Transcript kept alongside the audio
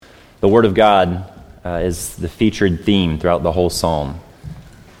The Word of God is the featured theme throughout the whole psalm.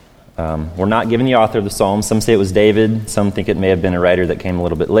 We're not given the author of the psalm. Some say it was David. Some think it may have been a writer that came a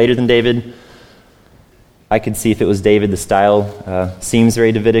little bit later than David. I could see if it was David. The style seems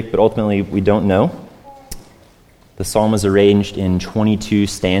very Davidic, but ultimately we don't know. The psalm is arranged in 22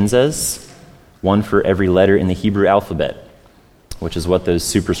 stanzas, one for every letter in the Hebrew alphabet, which is what those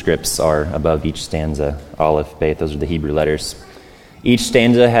superscripts are above each stanza. Aleph, Bet, those are the Hebrew letters. Each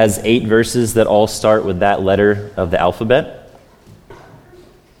stanza has 8 verses that all start with that letter of the alphabet.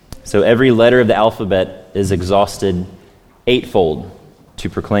 So every letter of the alphabet is exhausted eightfold to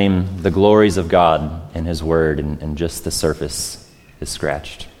proclaim the glories of God and His Word, and just the surface is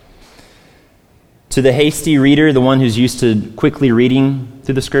scratched. To the hasty reader, the one who's used to quickly reading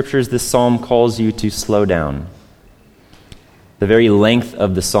through the Scriptures, this psalm calls you to slow down. The very length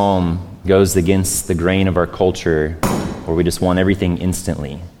of the psalm goes against the grain of our culture, where we just want everything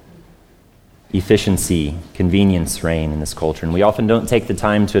instantly. Efficiency, convenience reign in this culture, and we often don't take the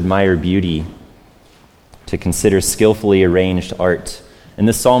time to admire beauty, to consider skillfully arranged art. And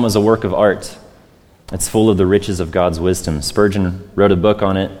this psalm is a work of art. It's full of the riches of God's wisdom. Spurgeon wrote a book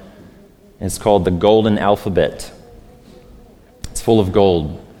on it. It's called The Golden Alphabet. It's full of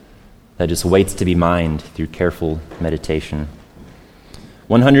gold that just waits to be mined through careful meditation.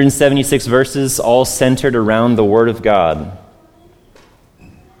 176 verses, all centered around the Word of God.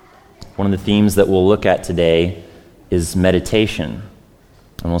 One of the themes that we'll look at today is meditation.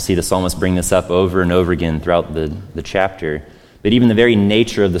 And we'll see the psalmist bring this up over and over again throughout the chapter. But even the very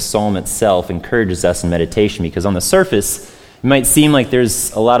nature of the psalm itself encourages us in meditation, because on the surface, it might seem like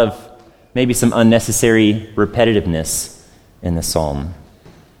there's a lot of maybe some unnecessary repetitiveness in the psalm.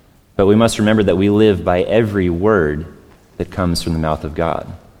 But we must remember that we live by every word that comes from the mouth of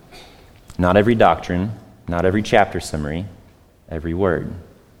God. Not every doctrine, not every chapter summary, every word.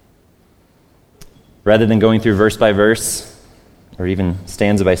 Rather than going through verse by verse, or even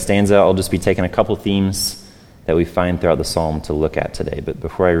stanza by stanza, I'll just be taking a couple themes that we find throughout the psalm to look at today. But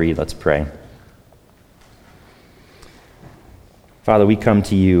before I read, let's pray. Father, we come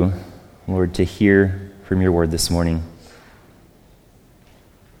to you, Lord, to hear from your word this morning.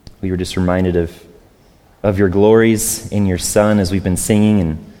 We were just reminded of your glories in your Son as we've been singing,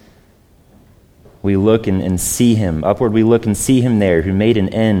 and we look and see him. Upward we look and see him there, who made an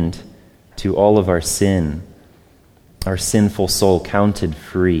end to all of our sin, our sinful soul counted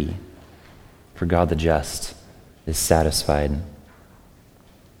free. For God the just is satisfied.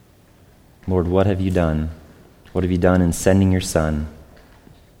 Lord, what have you done? What have you done in sending your Son?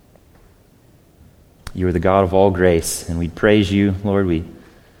 You are the God of all grace, and we praise you, Lord.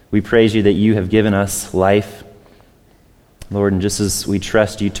 We praise you that you have given us life. Lord, and just as we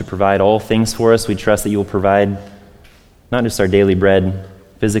trust you to provide all things for us, we trust that you will provide not just our daily bread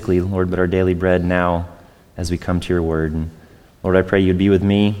physically, Lord, but our daily bread now as we come to your word. And Lord, I pray you'd be with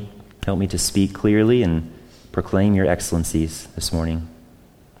me. Help me to speak clearly and proclaim your excellencies this morning.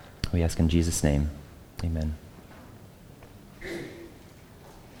 We ask in Jesus' name. Amen.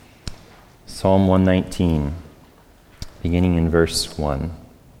 Psalm 119, beginning in verse 1.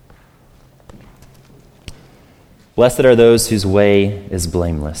 Blessed are those whose way is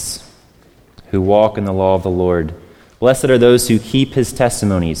blameless, who walk in the law of the Lord. Blessed are those who keep his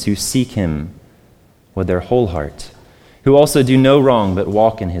testimonies, who seek him with their whole heart, who also do no wrong but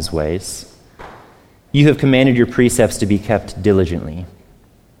walk in his ways. You have commanded your precepts to be kept diligently.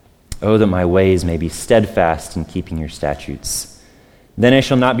 Oh, that my ways may be steadfast in keeping your statutes. Then I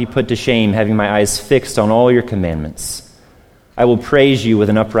shall not be put to shame, having my eyes fixed on all your commandments. I will praise you with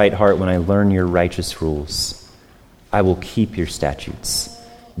an upright heart when I learn your righteous rules. I will keep your statutes.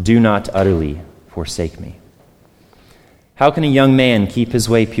 Do not utterly forsake me. How can a young man keep his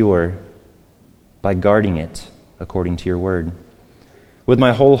way pure? By guarding it according to your word. With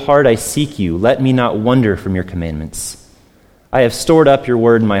my whole heart I seek you. Let me not wander from your commandments. I have stored up your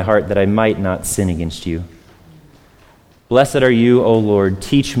word in my heart that I might not sin against you. Blessed are you, O Lord.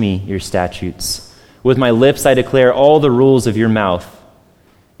 Teach me your statutes. With my lips I declare all the rules of your mouth.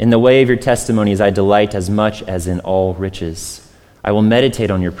 In the way of your testimonies I delight as much as in all riches. I will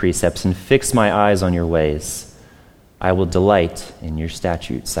meditate on your precepts and fix my eyes on your ways. I will delight in your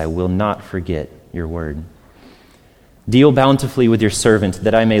statutes. I will not forget your word. Deal bountifully with your servant,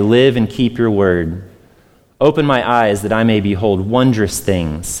 that I may live and keep your word. Open my eyes, that I may behold wondrous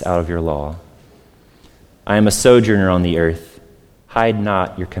things out of your law. I am a sojourner on the earth. Hide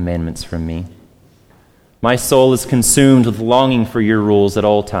not your commandments from me. My soul is consumed with longing for your rules at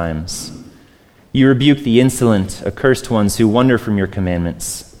all times. You rebuke the insolent, accursed ones who wander from your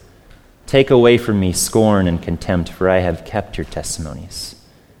commandments. Take away from me scorn and contempt, for I have kept your testimonies.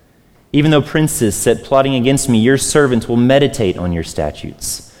 Even though princes sit plotting against me, your servant will meditate on your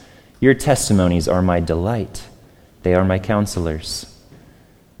statutes. Your testimonies are my delight. They are my counselors.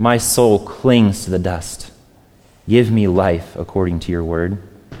 My soul clings to the dust. Give me life according to your word.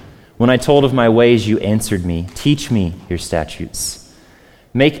 When I told of my ways, you answered me. Teach me your statutes.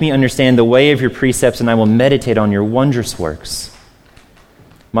 Make me understand the way of your precepts, and I will meditate on your wondrous works.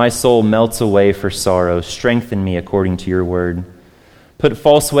 My soul melts away for sorrow. Strengthen me according to your word. Put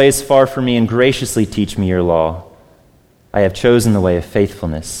false ways far from me and graciously teach me your law. I have chosen the way of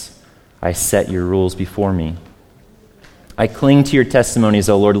faithfulness. I set your rules before me. I cling to your testimonies,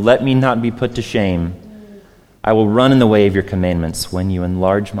 O Lord. Let me not be put to shame. I will run in the way of your commandments when you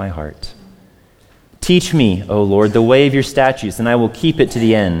enlarge my heart. Teach me, O Lord, the way of your statutes, and I will keep it to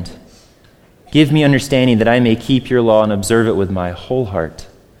the end. Give me understanding that I may keep your law and observe it with my whole heart.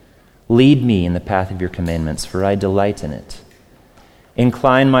 Lead me in the path of your commandments, for I delight in it.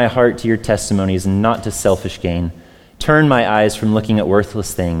 Incline my heart to your testimonies and not to selfish gain. Turn my eyes from looking at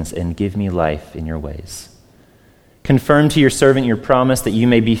worthless things and give me life in your ways. Confirm to your servant your promise that you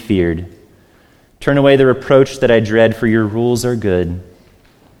may be feared. Turn away the reproach that I dread, for your rules are good.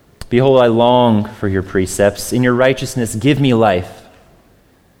 Behold, I long for your precepts. In your righteousness, give me life.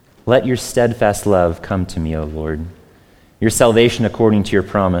 Let your steadfast love come to me, O Lord, your salvation according to your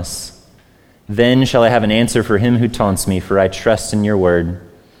promise. Then shall I have an answer for him who taunts me, for I trust in your word.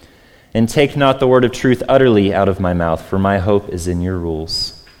 And take not the word of truth utterly out of my mouth, for my hope is in your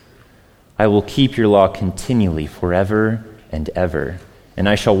rules. I will keep your law continually, forever and ever. And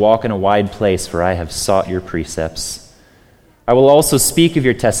I shall walk in a wide place, for I have sought your precepts. I will also speak of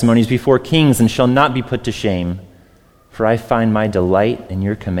your testimonies before kings, and shall not be put to shame. For I find my delight in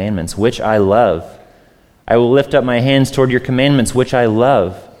your commandments, which I love. I will lift up my hands toward your commandments, which I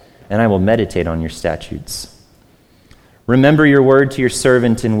love, and I will meditate on your statutes. Remember your word to your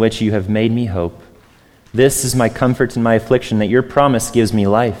servant, in which you have made me hope. This is my comfort in my affliction, that your promise gives me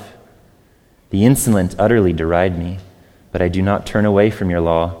life. The insolent utterly deride me, but I do not turn away from your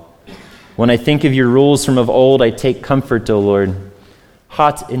law. When I think of your rules from of old, I take comfort, O Lord.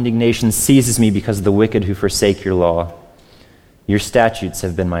 Hot indignation seizes me because of the wicked who forsake your law. Your statutes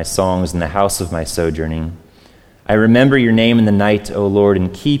have been my songs in the house of my sojourning. I remember your name in the night, O Lord,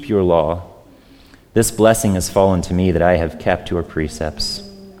 and keep your law. This blessing has fallen to me, that I have kept your precepts.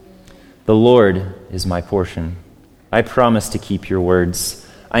 The Lord is my portion. I promise to keep your words.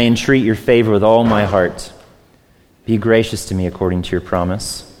 I entreat your favor with all my heart. Be gracious to me according to your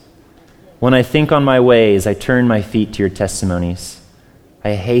promise. When I think on my ways, I turn my feet to your testimonies.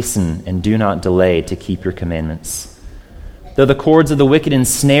 I hasten and do not delay to keep your commandments. Though the cords of the wicked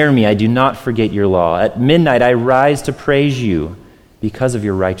ensnare me, I do not forget your law. At midnight I rise to praise you because of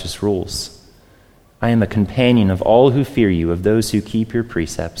your righteous rules. I am a companion of all who fear you, of those who keep your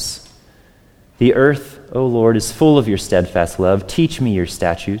precepts. The earth, O Lord, is full of your steadfast love. Teach me your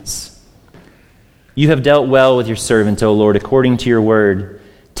statutes. You have dealt well with your servant, O Lord, according to your word.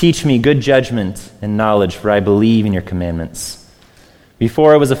 Teach me good judgment and knowledge, for I believe in your commandments.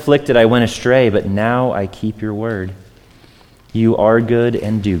 Before I was afflicted, I went astray, but now I keep your word. You are good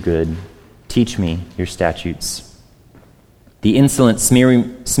and do good. Teach me your statutes. The insolent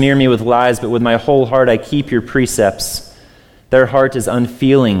smear me with lies, but with my whole heart I keep your precepts. Their heart is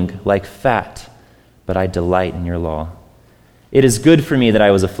unfeeling like fat, but I delight in your law. It is good for me that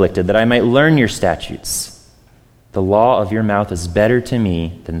I was afflicted, that I might learn your statutes. The law of your mouth is better to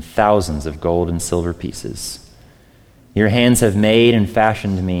me than thousands of gold and silver pieces. Your hands have made and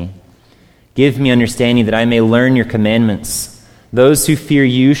fashioned me. Give me understanding that I may learn your commandments. Those who fear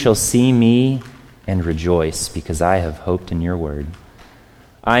you shall see me and rejoice, because I have hoped in your word.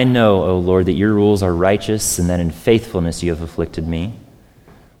 I know, O Lord, that your rules are righteous, and that in faithfulness you have afflicted me.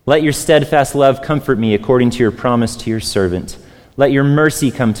 Let your steadfast love comfort me according to your promise to your servant. Let your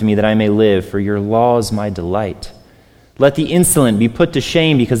mercy come to me that I may live, for your law is my delight. Let the insolent be put to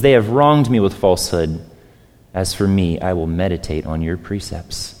shame because they have wronged me with falsehood. As for me, I will meditate on your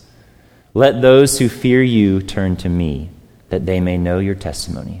precepts. Let those who fear you turn to me, that they may know your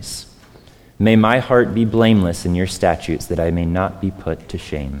testimonies. May my heart be blameless in your statutes, that I may not be put to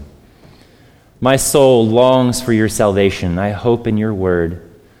shame. My soul longs for your salvation. I hope in your word.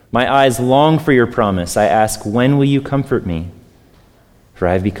 My eyes long for your promise. I ask, when will you comfort me? For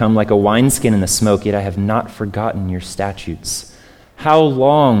I have become like a wineskin in the smoke, yet I have not forgotten your statutes. How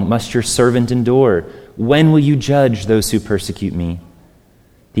long must your servant endure? When will you judge those who persecute me?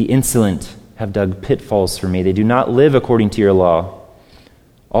 The insolent have dug pitfalls for me. They do not live according to your law.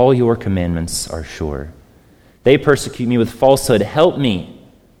 All your commandments are sure. They persecute me with falsehood. Help me.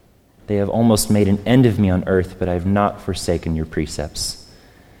 They have almost made an end of me on earth, but I have not forsaken your precepts.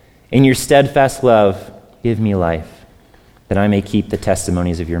 In your steadfast love, give me life, that I may keep the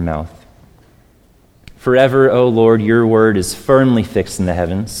testimonies of your mouth. Forever, O Lord, your word is firmly fixed in the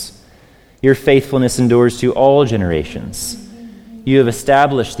heavens. Your faithfulness endures to all generations. You have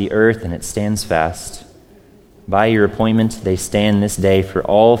established the earth, and it stands fast. By your appointment, they stand this day, for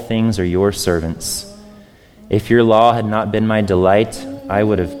all things are your servants. If your law had not been my delight, I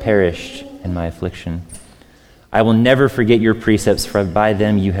would have perished in my affliction. I will never forget your precepts, for by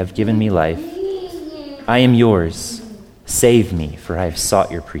them you have given me life. I am yours. Save me, for I have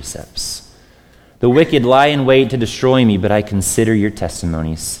sought your precepts. The wicked lie in wait to destroy me, but I consider your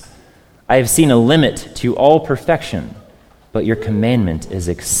testimonies. I have seen a limit to all perfection, but your commandment is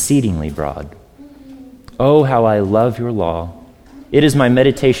exceedingly broad. Oh, how I love your law. It is my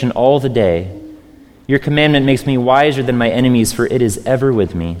meditation all the day. Your commandment makes me wiser than my enemies, for it is ever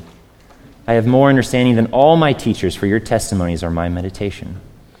with me. I have more understanding than all my teachers, for your testimonies are my meditation.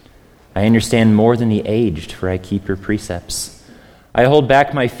 I understand more than the aged, for I keep your precepts. I hold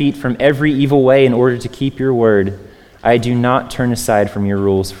back my feet from every evil way in order to keep your word. I do not turn aside from your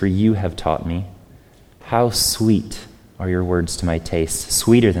rules, for you have taught me. How sweet are your words to my taste,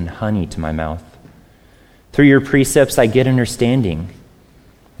 sweeter than honey to my mouth. Through your precepts I get understanding.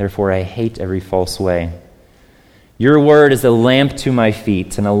 Therefore I hate every false way. Your word is a lamp to my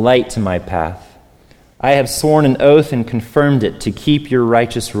feet and a light to my path. I have sworn an oath and confirmed it to keep your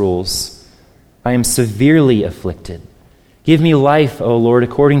righteous rules. I am severely afflicted. Give me life, O Lord,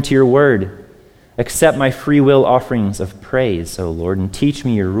 according to your word. Accept my free will offerings of praise, O Lord, and teach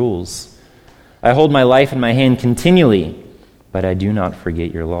me your rules. I hold my life in my hand continually, but I do not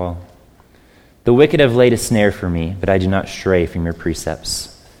forget your law. The wicked have laid a snare for me, but I do not stray from your precepts.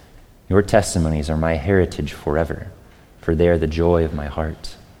 Your testimonies are my heritage forever, for they are the joy of my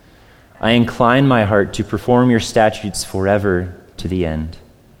heart. I incline my heart to perform your statutes forever to the end.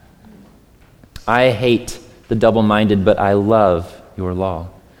 I hate the double-minded, but I love your law.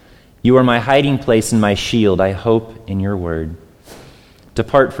 You are my hiding place and my shield. I hope in your word.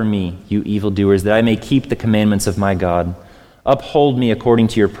 Depart from me, you evildoers, that I may keep the commandments of my God. Uphold me according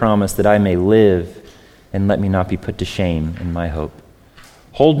to your promise, that I may live, and let me not be put to shame in my hope.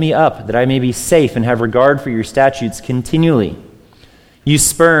 Hold me up, that I may be safe and have regard for your statutes continually. You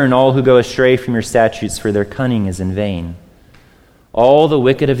spurn all who go astray from your statutes, for their cunning is in vain. All the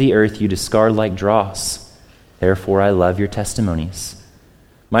wicked of the earth you discard like dross. Therefore I love your testimonies.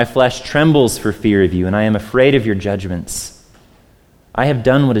 My flesh trembles for fear of you, and I am afraid of your judgments. I have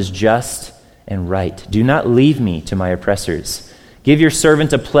done what is just and right. Do not leave me to my oppressors. Give your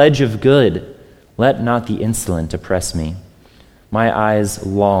servant a pledge of good. Let not the insolent oppress me. My eyes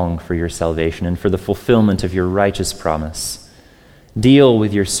long for your salvation and for the fulfillment of your righteous promise. Deal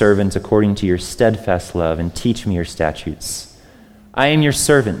with your servant according to your steadfast love, and teach me your statutes. I am your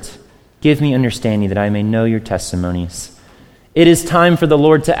servant. Give me understanding that I may know your testimonies. It is time for the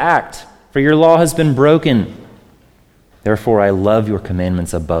Lord to act, for your law has been broken. Therefore I love your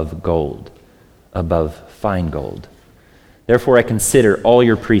commandments above gold, above fine gold. Therefore I consider all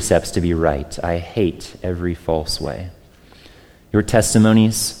your precepts to be right. I hate every false way. Your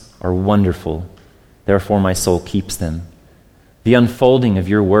testimonies are wonderful. Therefore my soul keeps them. The unfolding of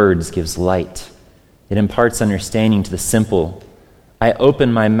your words gives light. It imparts understanding to the simple. I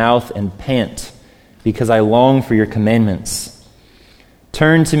open my mouth and pant because I long for your commandments.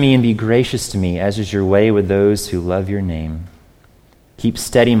 Turn to me and be gracious to me, as is your way with those who love your name. Keep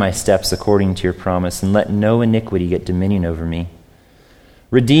steady my steps according to your promise, and let no iniquity get dominion over me.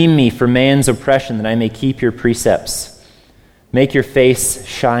 Redeem me from man's oppression, that I may keep your precepts. Make your face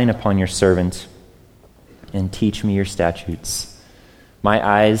shine upon your servant, and teach me your statutes. My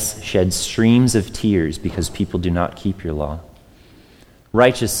eyes shed streams of tears because people do not keep your law.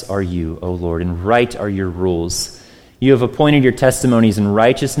 Righteous are you, O Lord, and right are your rules. You have appointed your testimonies in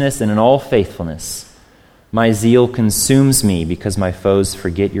righteousness and in all faithfulness. My zeal consumes me because my foes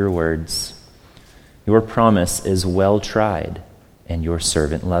forget your words. Your promise is well tried, and your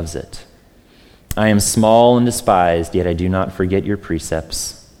servant loves it. I am small and despised, yet I do not forget your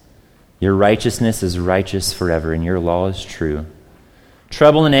precepts. Your righteousness is righteous forever, and your law is true.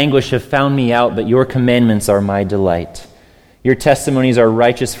 Trouble and anguish have found me out, but your commandments are my delight. Your testimonies are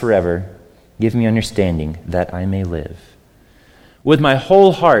righteous forever. Give me understanding, that I may live. With my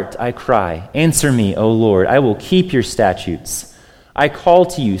whole heart I cry, answer me, O Lord. I will keep your statutes. I call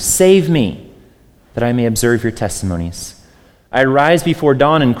to you, save me, that I may observe your testimonies. I rise before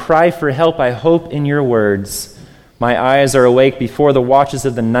dawn and cry for help. I hope in your words. My eyes are awake before the watches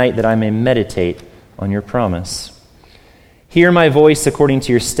of the night, that I may meditate on your promise. Hear my voice according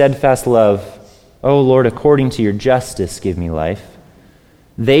to your steadfast love. O Lord, according to your justice, give me life.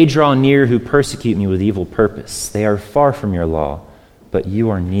 They draw near who persecute me with evil purpose. They are far from your law, but you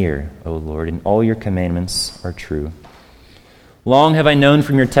are near, O Lord, and all your commandments are true. Long have I known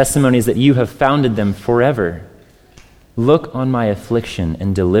from your testimonies that you have founded them forever. Look on my affliction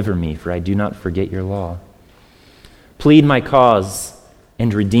and deliver me, for I do not forget your law. Plead my cause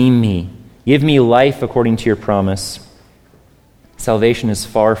and redeem me. Give me life according to your promise. Salvation is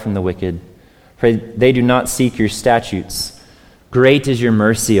far from the wicked, for they do not seek your statutes. Great is your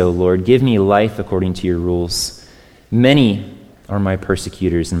mercy, O Lord. Give me life according to your rules. Many are my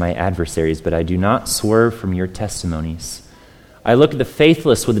persecutors and my adversaries, but I do not swerve from your testimonies. I look at the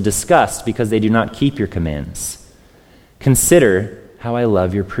faithless with disgust because they do not keep your commands. Consider how I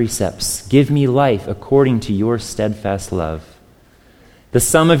love your precepts. Give me life according to your steadfast love. The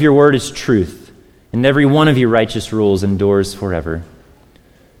sum of your word is truth, and every one of your righteous rules endures forever.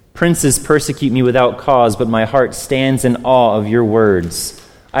 Princes persecute me without cause, but my heart stands in awe of your words.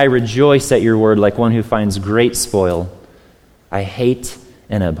 I rejoice at your word like one who finds great spoil. I hate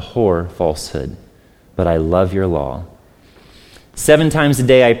and abhor falsehood, but I love your law. 7 times a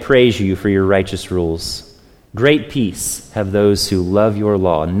day I praise you for your righteous rules. Great peace have those who love your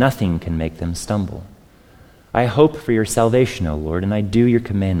law. Nothing can make them stumble. I hope for your salvation, O Lord, and I do your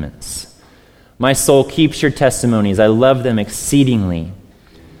commandments. My soul keeps your testimonies. I love them exceedingly.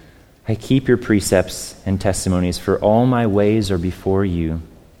 I keep your precepts and testimonies, for all my ways are before you.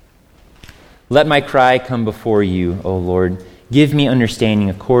 Let my cry come before you, O Lord. Give me understanding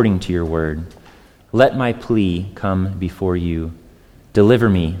according to your word. Let my plea come before you. Deliver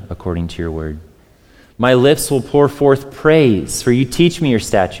me according to your word. My lips will pour forth praise, for you teach me your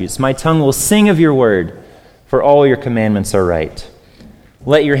statutes. My tongue will sing of your word, for all your commandments are right.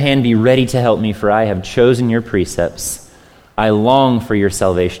 Let your hand be ready to help me, for I have chosen your precepts. I long for your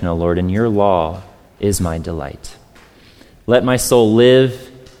salvation, O Lord, and your law is my delight. Let my soul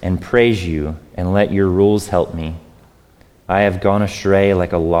live and praise you, and let your rules help me. I have gone astray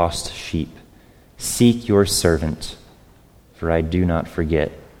like a lost sheep. Seek your servant, for I do not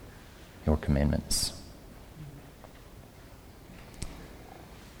forget your commandments.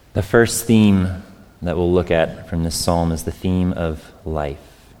 The first theme that we'll look at from this psalm is the theme of life.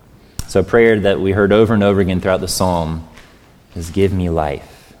 So a prayer that we heard over and over again throughout the psalm is give me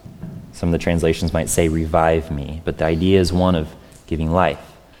life. Some of the translations might say revive me, but the idea is one of giving life.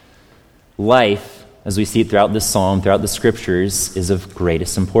 Life, as we see it throughout this psalm, throughout the scriptures, is of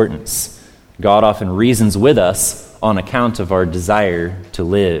greatest importance. God often reasons with us on account of our desire to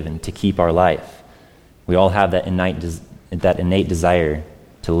live and to keep our life. We all have that innate desire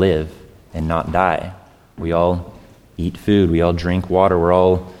to live and not die. We all eat food. We all drink water.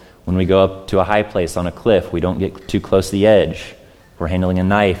 When we go up to a high place on a cliff, we don't get too close to the edge. If we're handling a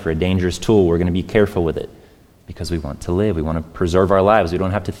knife or a dangerous tool, we're going to be careful with it because we want to live. We want to preserve our lives. We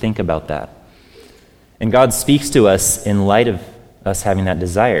don't have to think about that. And God speaks to us in light of us having that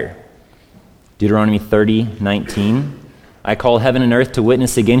desire. Deuteronomy 30:19, I call heaven and earth to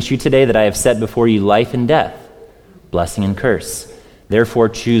witness against you today that I have set before you life and death, blessing and curse. Therefore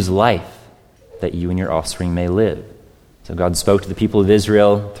choose life, that you and your offspring may live. So God spoke to the people of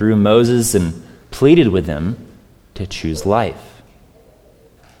Israel through Moses and pleaded with them to choose life.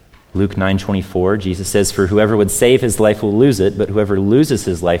 Luke 9:24, Jesus says, for whoever would save his life will lose it, but whoever loses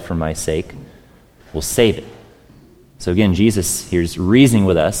his life for my sake will save it. So again, Jesus here's reasoning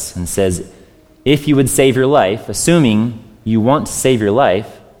with us and says, if you would save your life, assuming you want to save your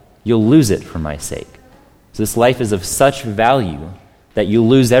life, you'll lose it for my sake. So this life is of such value that you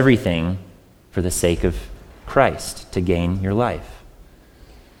lose everything for the sake of Christ to gain your life.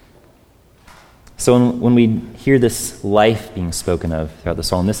 So when we hear this life being spoken of throughout the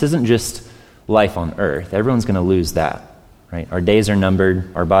psalm, this isn't just life on earth. Everyone's going to lose that, right? Our days are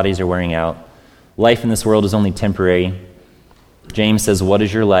numbered. Our bodies are wearing out. Life in this world is only temporary. James says, what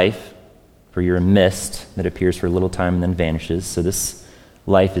is your life? For you're a mist that appears for a little time and then vanishes. So this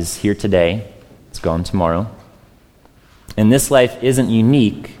life is here today. It's gone tomorrow. And this life isn't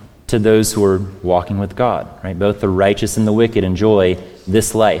unique to those who are walking with God, right? Both the righteous and the wicked enjoy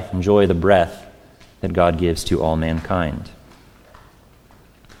this life, enjoy the breath that God gives to all mankind.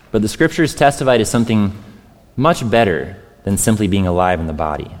 But the scriptures testify to something much better than simply being alive in the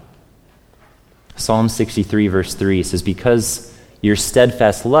body. Psalm 63 verse 3 says, because your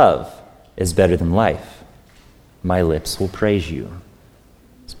steadfast love is better than life, my lips will praise you.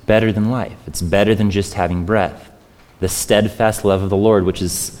 It's better than life. It's better than just having breath. The steadfast love of the Lord, which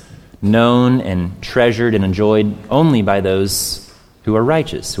is known and treasured and enjoyed only by those who are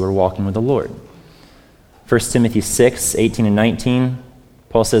righteous, who are walking with the Lord. 1 Timothy 6:18 and 19,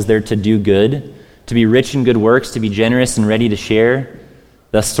 Paul says they're to do good, to be rich in good works, to be generous and ready to share,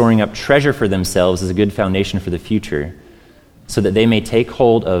 thus storing up treasure for themselves as a good foundation for the future, so that they may take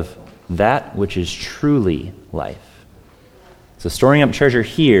hold of that which is truly life. So storing up treasure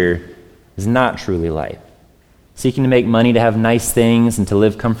here is not truly life. Seeking to make money to have nice things and to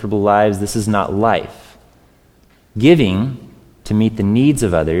live comfortable lives, this is not life. Giving to meet the needs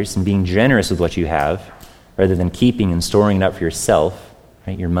of others and being generous with what you have, rather than keeping and storing it up for yourself,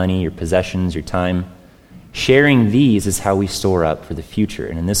 right? Your money, your possessions, your time. Sharing these is how we store up for the future.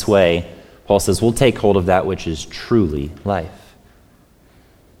 And in this way, Paul says, we'll take hold of that which is truly life.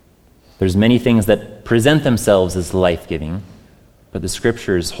 There's many things that present themselves as life-giving, but the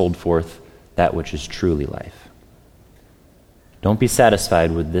Scriptures hold forth that which is truly life. Don't be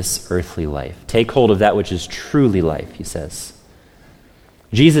satisfied with this earthly life. Take hold of that which is truly life, he says.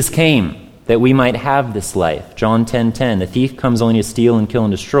 Jesus came that we might have this life. John 10:10, the thief comes only to steal and kill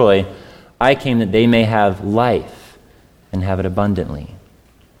and destroy. I came that they may have life and have it abundantly.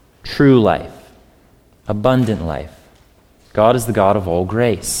 True life, abundant life. God is the God of all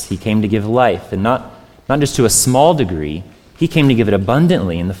grace. He came to give life, and not just to a small degree. He came to give it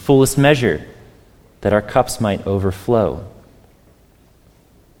abundantly in the fullest measure, that our cups might overflow.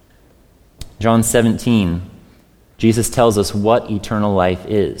 John 17, Jesus tells us what eternal life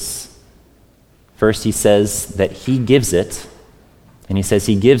is. First, he says that he gives it, and he says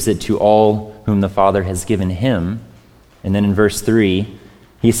he gives it to all whom the Father has given him. And then in verse 3,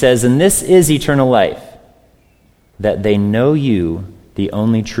 he says, and this is eternal life, that they know you, the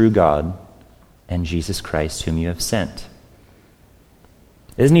only true God, and Jesus Christ, whom you have sent.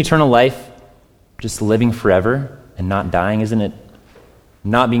 Isn't eternal life just living forever and not dying? Isn't it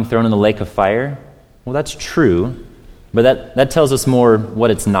not being thrown in the lake of fire? Well, that's true, but that tells us more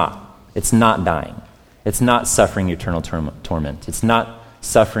what it's not. It's not dying. It's not suffering eternal torment. It's not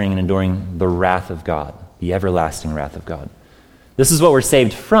suffering and enduring the wrath of God, the everlasting wrath of God. This is what we're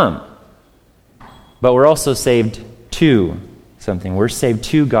saved from, but we're also saved to something. We're saved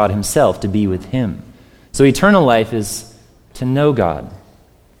to God himself, to be with him. So eternal life is to know God,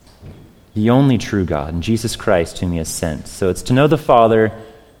 the only true God, and Jesus Christ whom he has sent. So it's to know the Father,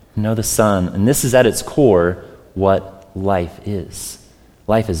 know the Son, and this is at its core what life is.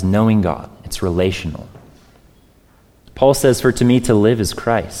 Life is knowing God. It's relational. Paul says, for to me to live is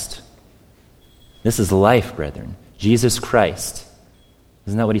Christ. This is life, brethren. Jesus Christ.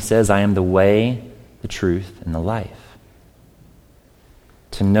 Isn't that what he says? I am the way, the truth, and the life.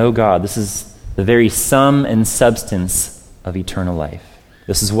 To know God, this is the very sum and substance of eternal life.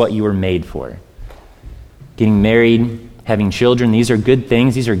 This is what you were made for. Getting married, having children, these are good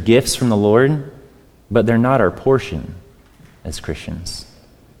things. These are gifts from the Lord, but they're not our portion as Christians.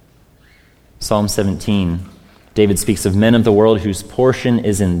 Psalm 17, David speaks of men of the world whose portion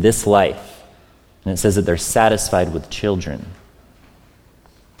is in this life. And it says that they're satisfied with children.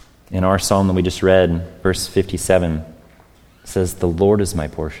 In our psalm that we just read, verse 57, it says, the Lord is my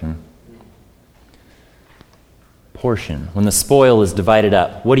portion. Portion. When the spoil is divided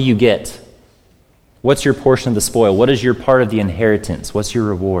up, what do you get? What's your portion of the spoil? What is your part of the inheritance? What's your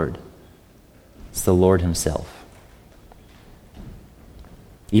reward? It's the Lord himself.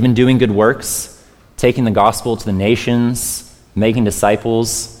 Even doing good works, taking the gospel to the nations, making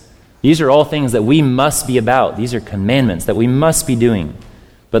disciples, these are all things that we must be about. These are commandments that we must be doing.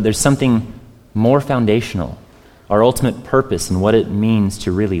 But there's something more foundational, our ultimate purpose and what it means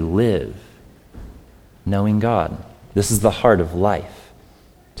to really live, knowing God. This is the heart of life,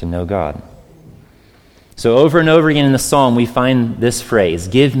 to know God. So over and over again in the psalm, we find this phrase,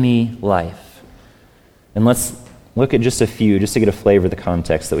 give me life. And let's look at just a few, just to get a flavor of the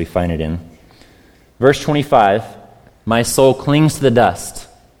context that we find it in. Verse 25, my soul clings to the dust.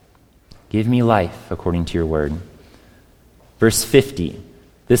 Give me life according to your word. Verse 50,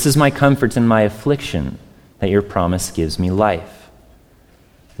 this is my comfort in my affliction, that your promise gives me life.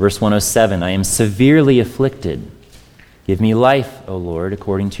 Verse 107, I am severely afflicted. Give me life, O Lord,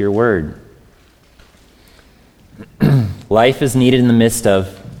 according to your word. Life is needed in the midst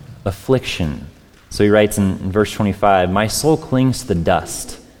of affliction. So he writes in verse 25, my soul clings to the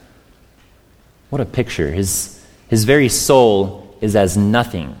dust. What a picture. His very soul is as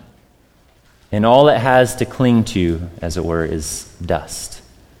nothing. And all it has to cling to, as it were, is dust.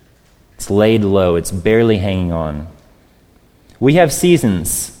 It's laid low. It's barely hanging on. We have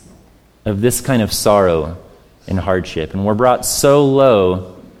seasons of this kind of sorrow and hardship, and we're brought so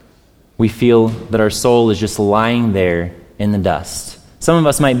low, we feel that our soul is just lying there in the dust. Some of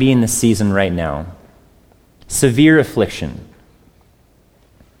us might be in this season right now. Severe affliction.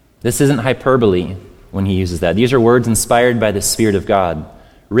 This isn't hyperbole when he uses that. These are words inspired by the Spirit of God,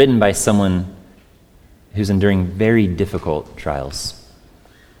 written by someone who's enduring very difficult trials.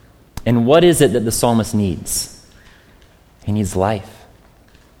 And what is it that the psalmist needs? He needs life.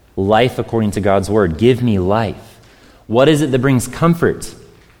 Life according to God's word. Give me life. What is it that brings comfort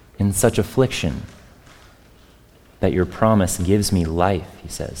in such affliction? That your promise gives me life, he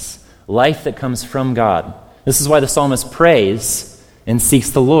says. Life that comes from God. This is why the psalmist prays and seeks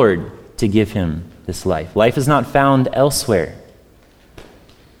the Lord to give him this life. Life is not found elsewhere.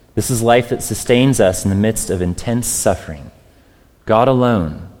 This is life that sustains us in the midst of intense suffering. God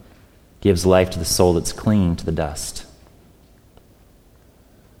alone gives life to the soul that's clinging to the dust.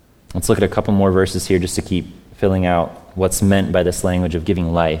 Let's look at a couple more verses here just to keep filling out what's meant by this language of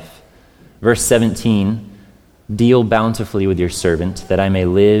giving life. Verse 17, deal bountifully with your servant that I may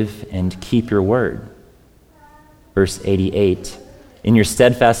live and keep your word. Verse 88, in your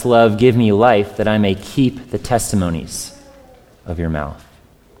steadfast love give me life that I may keep the testimonies of your mouth.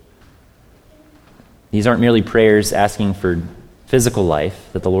 These aren't merely prayers asking for physical life,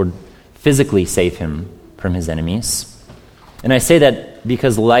 that the Lord physically save him from his enemies. And I say that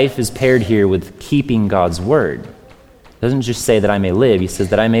because life is paired here with keeping God's word. It doesn't just say that I may live. He says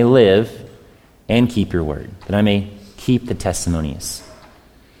that I may live and keep your word, that I may keep the testimonies.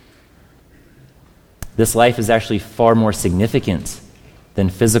 This life is actually far more significant than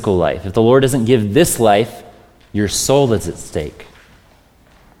physical life. If the Lord doesn't give this life, your soul is at stake.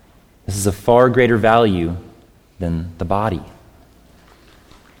 This is a far greater value than the body.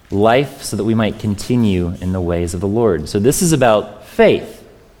 Life so that we might continue in the ways of the Lord. So this is about faith.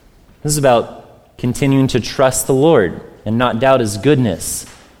 This is about continuing to trust the Lord and not doubt his goodness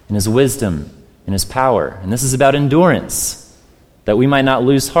and his wisdom and his power. And this is about endurance, that we might not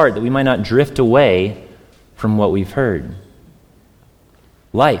lose heart, that we might not drift away from what we've heard.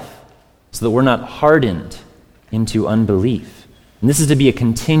 Life, so that we're not hardened into unbelief. And this is to be a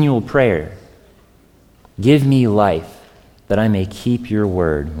continual prayer. Give me life, that I may keep your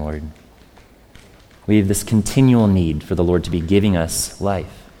word, Lord. We have this continual need for the Lord to be giving us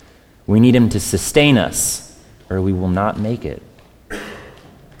life. We need him to sustain us, or we will not make it.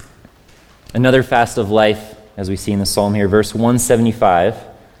 Another fast of life, as we see in the psalm here, verse 175,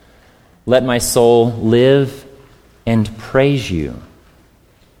 let my soul live and praise you.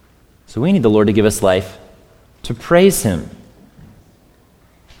 So we need the Lord to give us life to praise him.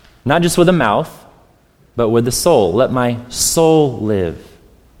 Not just with the mouth, but with the soul. Let my soul live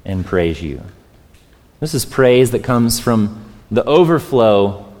and praise you. This is praise that comes from the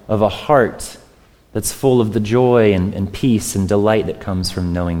overflow of a heart that's full of the joy and peace and delight that comes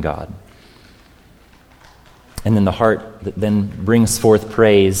from knowing God. And then the heart that then brings forth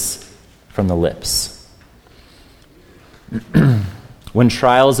praise from the lips. When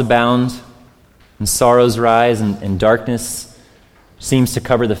trials abound and sorrows rise and darkness seems to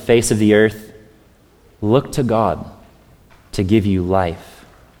cover the face of the earth, look to God to give you life,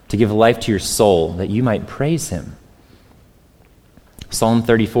 to give life to your soul, that you might praise him. Psalm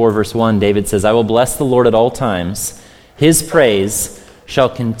 34, verse 1, David says, I will bless the Lord at all times. His praise shall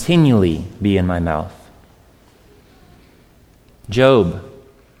continually be in my mouth. Job,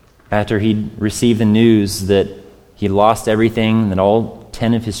 after he received the news that he lost everything, that all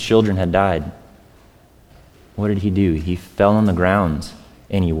 10 of his children had died, what did he do? He fell on the ground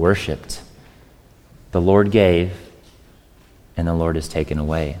and he worshiped. The Lord gave, and the Lord has taken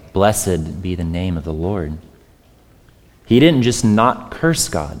away. Blessed be the name of the Lord. He didn't just not curse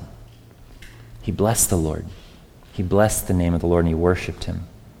God. He blessed the Lord. He blessed the name of the Lord, and he worshiped him.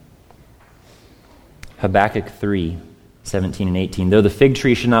 Habakkuk 3, 17 and 18. Though the fig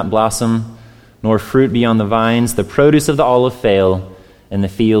tree should not blossom, nor fruit be on the vines, the produce of the olive fail, and the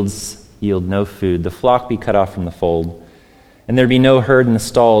fields yield no food, the flock be cut off from the fold, and there be no herd in the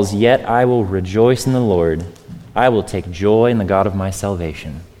stalls, yet I will rejoice in the Lord. I will take joy in the God of my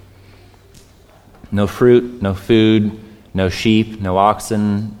salvation. No fruit, no food, no sheep, no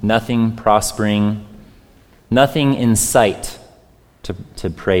oxen, nothing prospering, nothing in sight to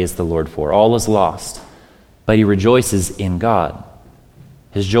praise the Lord for. All is lost. But he rejoices in God.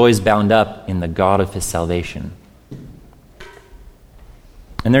 His joy is bound up in the God of his salvation.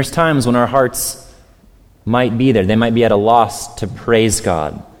 And there's times when our hearts might be there. They might be at a loss to praise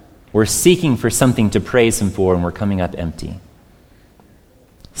God. We're seeking for something to praise him for, and we're coming up empty.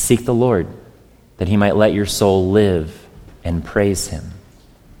 Seek the Lord, that he might let your soul live and praise him.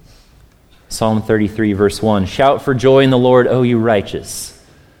 Psalm 33, verse 1, shout for joy in the Lord, O you righteous.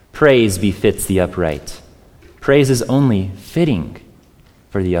 Praise befits the upright. Praise is only fitting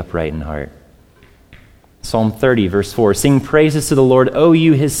for the upright in heart. Psalm 30, verse 4, sing praises to the Lord, O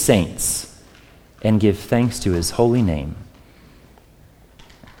you his saints, and give thanks to his holy name.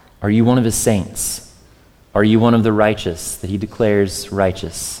 Are you one of his saints? Are you one of the righteous that he declares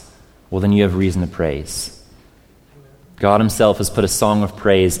righteous? well, then you have reason to praise. God himself has put a song of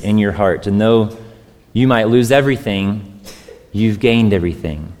praise in your heart. And though you might lose everything, you've gained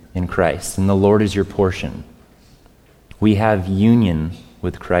everything in Christ, and the Lord is your portion. We have union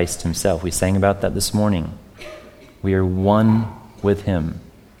with Christ himself. We sang about that this morning. We are one with him,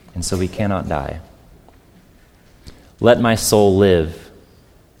 and so we cannot die. Let my soul live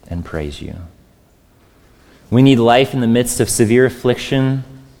and praise you. We need life in the midst of severe affliction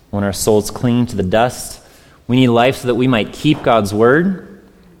when our souls cling to the dust. We need life so that we might keep God's word,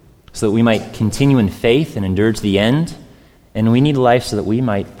 so that we might continue in faith and endure to the end. And we need life so that we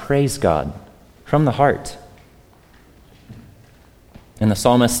might praise God from the heart. And the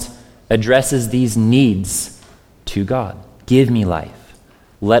psalmist addresses these needs to God. Give me life.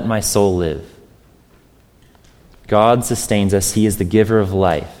 Let my soul live. God sustains us. He is the giver of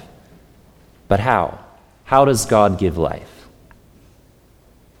life. But how? How does God give life?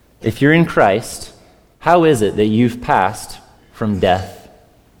 If you're in Christ, how is it that you've passed from death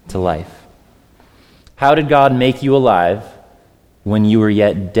to life? How did God make you alive when you were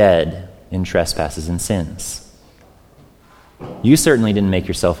yet dead in trespasses and sins? You certainly didn't make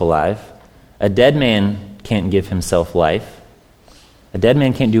yourself alive. A dead man can't give himself life. A dead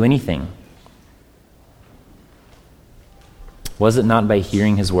man can't do anything. Was it not by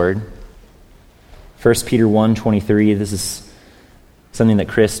hearing his word? 1 Peter 1:23, this is something that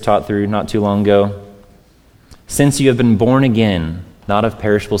Chris taught through not too long ago. Since you have been born again, not of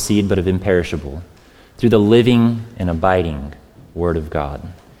perishable seed, but of imperishable, through the living and abiding Word of God.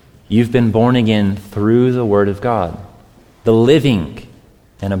 You've been born again through the Word of God, the living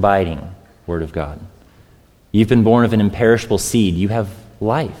and abiding Word of God. You've been born of an imperishable seed. You have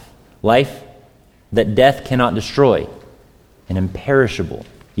life, life that death cannot destroy, an imperishable,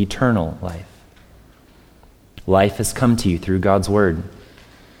 eternal life. Life has come to you through God's Word.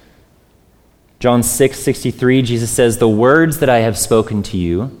 John 6:63, Jesus says, "The words that I have spoken to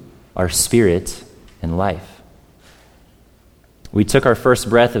you are spirit and life." We took our first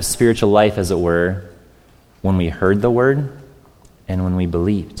breath of spiritual life, as it were, when we heard the word and when we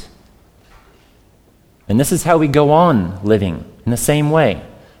believed. And this is how we go on living in the same way.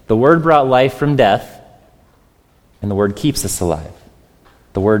 The word brought life from death, and the word keeps us alive.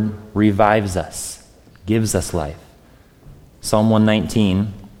 The word revives us, gives us life. Psalm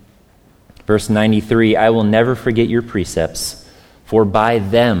 119, verse 93, "I will never forget your precepts, for by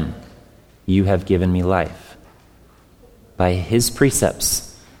them you have given me life." By his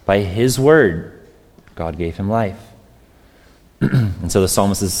precepts, by his word, God gave him life. And so the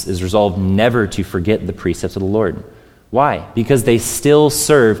psalmist is resolved never to forget the precepts of the Lord. Why? Because they still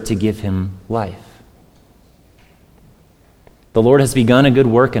serve to give him life. The Lord has begun a good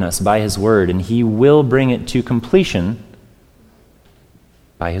work in us by his word, and he will bring it to completion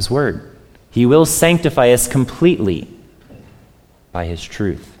by his word. He will sanctify us completely by his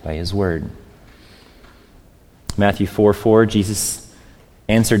truth, by his word. Matthew 4:4, Jesus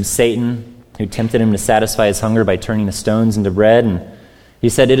answered Satan, who tempted him to satisfy his hunger by turning the stones into bread. And he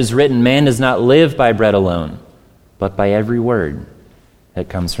said, "It is written, man does not live by bread alone, but by every word that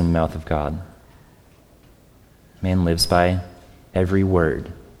comes from the mouth of God." Man lives by every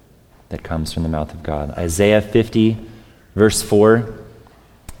word that comes from the mouth of God. Isaiah 50, verse 4,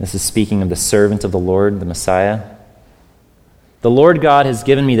 this is speaking of the servant of the Lord, the Messiah. "The Lord God has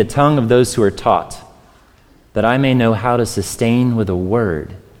given me the tongue of those who are taught, that I may know how to sustain with a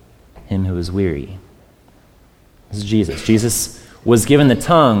word him who is weary." This is Jesus. Jesus was given the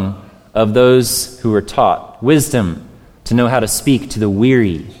tongue of those who were taught, wisdom to know how to speak to the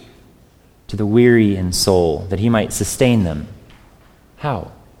weary in soul, that he might sustain them.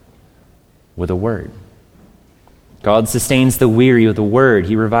 How? With a word. God sustains the weary with a word.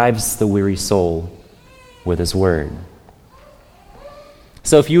 He revives the weary soul with his word.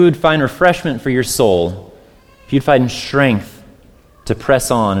 So if you would find refreshment for your soul, if you'd find strength to press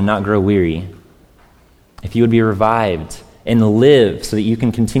on and not grow weary, if you would be revived and live so that you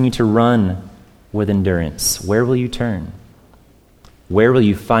can continue to run with endurance, where will you turn? Where will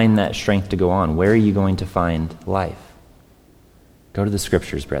you find that strength to go on? Where are you going to find life? Go to the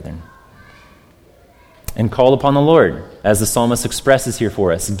scriptures, brethren, and call upon the Lord, as the psalmist expresses here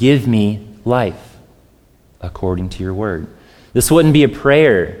for us. Give me life according to your word. This wouldn't be a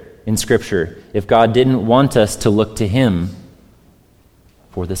prayer in Scripture if God didn't want us to look to him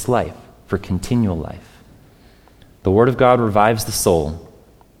for this life, for continual life. The Word of God revives the soul.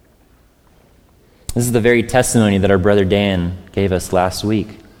 This is the very testimony that our brother Dan gave us last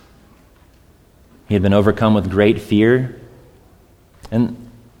week. He had been overcome with great fear. And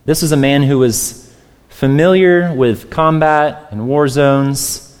this was a man who was familiar with combat and war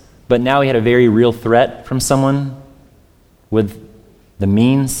zones, but now he had a very real threat from someone with the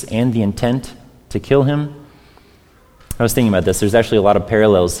means and the intent to kill him. I was thinking about this. There's actually a lot of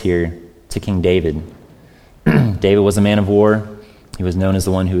parallels here to King David. David was a man of war. He was known as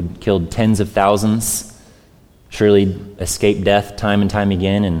the one who had killed tens of thousands, surely escaped death time and time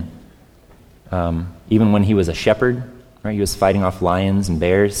again. And even when he was a shepherd, right, he was fighting off lions and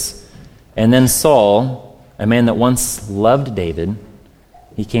bears. And then Saul, a man that once loved David,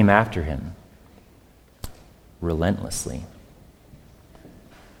 he came after him relentlessly,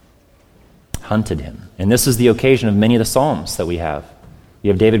 hunted him. And this is the occasion of many of the Psalms that we have.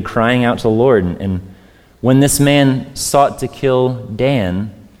 You have David crying out to the Lord, and when this man sought to kill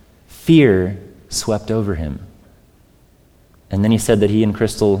Dan, fear swept over him. And then he said that he and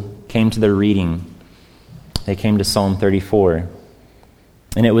Crystal came to their reading. They came to Psalm 34.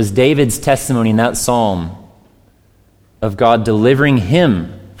 And it was David's testimony in that psalm of God delivering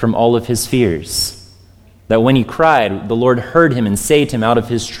him from all of his fears. That when he cried, the Lord heard him and saved him out of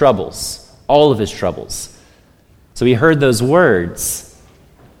his troubles, all of his troubles. So he heard those words,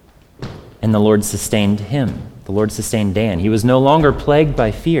 and the Lord sustained him. The Lord sustained Dan. He was no longer plagued by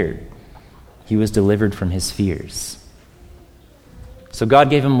fear. He was delivered from his fears. So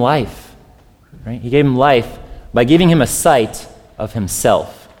God gave him life, right? He gave him life by giving him a sight of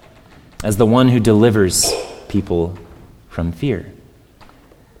himself as the one who delivers people from fear.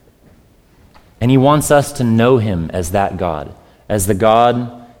 And he wants us to know him as that God, as the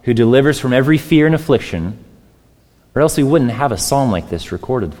God who delivers from every fear and affliction, or else we wouldn't have a psalm like this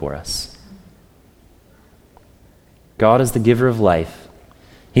recorded for us. God is the giver of life.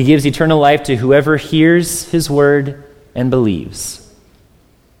 He gives eternal life to whoever hears his word and believes.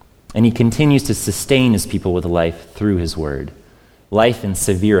 And he continues to sustain his people with life through his word. Life in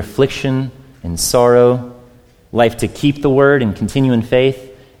severe affliction and sorrow, life to keep the word and continue in faith,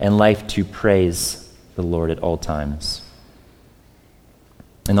 and life to praise the Lord at all times.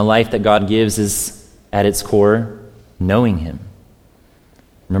 And the life that God gives is, at its core, knowing him.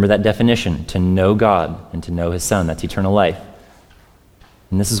 Remember that definition, to know God and to know his Son. That's eternal life.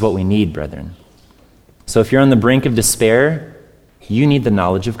 And this is what we need, brethren. So if you're on the brink of despair, you need the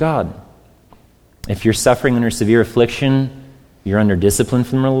knowledge of God. If you're suffering under severe affliction, you're under discipline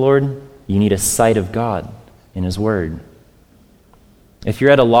from the Lord, you need a sight of God in his word. If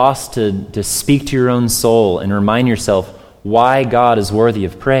you're at a loss to speak to your own soul and remind yourself why God is worthy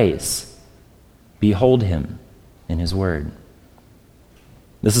of praise, behold him in his word.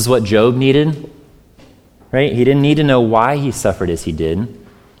 This is what Job needed, right? He didn't need to know why he suffered as he did.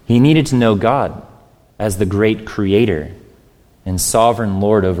 He needed to know God as the great creator and sovereign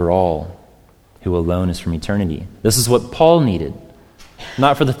Lord over all, who alone is from eternity. This is what Paul needed.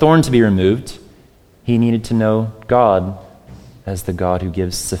 Not for the thorn to be removed. He needed to know God as the God who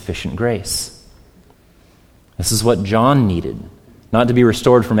gives sufficient grace. This is what John needed. Not to be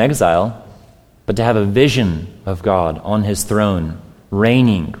restored from exile, but to have a vision of God on his throne,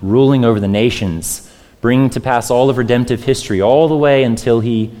 reigning, ruling over the nations, bringing to pass all of redemptive history, all the way until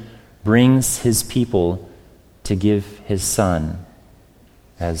he brings his people to give his Son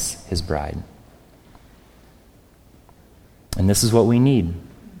as his bride. And this is what we need.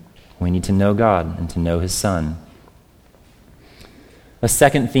 We need to know God and to know his Son. A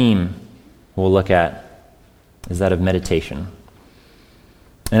second theme we'll look at is that of meditation.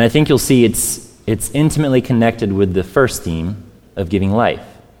 And I think you'll see it's intimately connected with the first theme of giving life.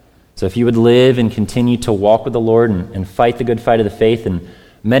 So if you would live and continue to walk with the Lord and fight the good fight of the faith, and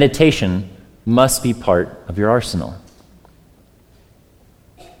meditation must be part of your arsenal.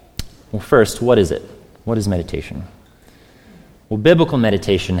 Well, first, what is it? What is meditation? Well, biblical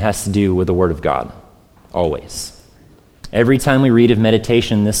meditation has to do with the Word of God, always. Every time we read of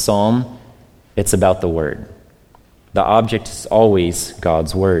meditation in this psalm, it's about the Word. The object is always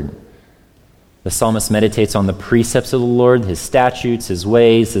God's Word. The psalmist meditates on the precepts of the Lord, his statutes, his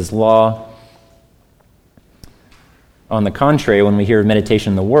ways, his law. On the contrary, when we hear of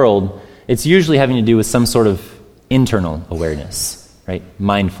meditation in the world, it's usually having to do with some sort of internal awareness, right?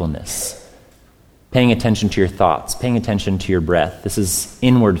 Mindfulness. Paying attention to your thoughts, paying attention to your breath. This is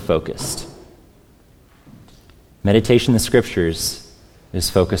inward focused. Meditation in the Scriptures is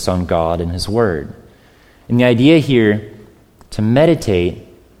focused on God and his Word. And the idea here to meditate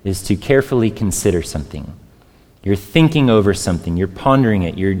is to carefully consider something. You're thinking over something, you're pondering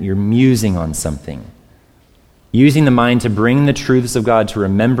it, you're musing on something. Using the mind to bring the truths of God to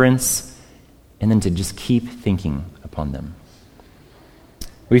remembrance, and then to just keep thinking upon them.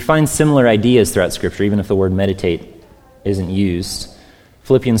 We find similar ideas throughout Scripture, even if the word meditate isn't used.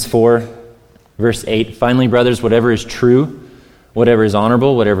 Philippians 4, verse 8, finally, brothers, whatever is true, Whatever is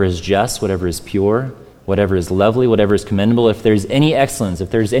honorable, whatever is just, whatever is pure, whatever is lovely, whatever is commendable, if there's any excellence, if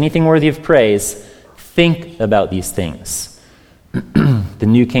there's anything worthy of praise, think about these things. The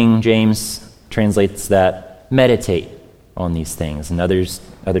New King James translates that meditate on these things, and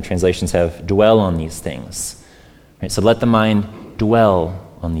other translations have dwell on these things. Right, so let the mind dwell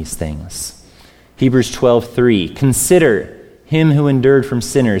on these things. Hebrews 12:3, consider him who endured from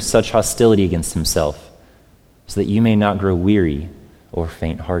sinners such hostility against himself, so that you may not grow weary or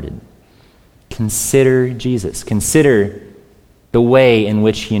faint-hearted. Consider Jesus. Consider the way in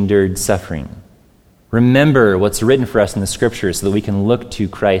which he endured suffering. Remember what's written for us in the Scriptures so that we can look to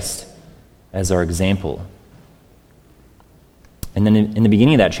Christ as our example. And then in the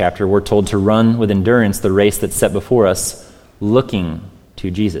beginning of that chapter, we're told to run with endurance the race that's set before us, looking to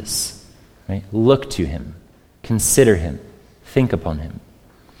Jesus. Right? Look to him. Consider him. Think upon him.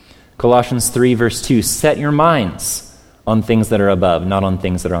 Colossians 3, verse 2, set your minds on things that are above, not on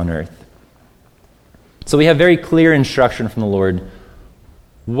things that are on earth. So we have very clear instruction from the Lord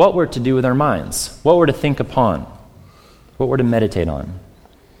what we're to do with our minds, what we're to think upon, what we're to meditate on.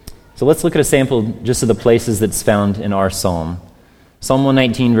 So let's look at a sample just of the places that's found in our psalm. Psalm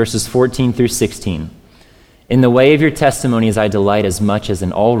 119, verses 14 through 16. In the way of your testimonies I delight as much as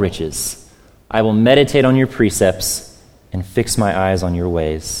in all riches. I will meditate on your precepts and fix my eyes on your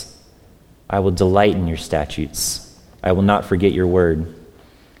ways. I will delight in your statutes. I will not forget your word.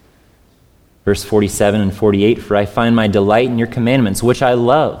 Verse 47 and 48, for I find my delight in your commandments, which I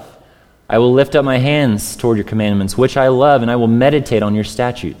love. I will lift up my hands toward your commandments, which I love, and I will meditate on your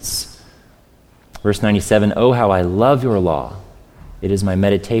statutes. Verse 97, oh, how I love your law. It is my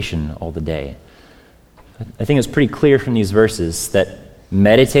meditation all the day. I think it's pretty clear from these verses that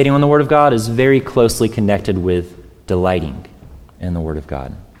meditating on the Word of God is very closely connected with delighting in the Word of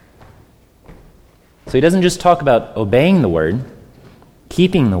God. So he doesn't just talk about obeying the Word,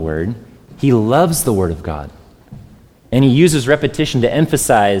 keeping the Word. He loves the Word of God. And he uses repetition to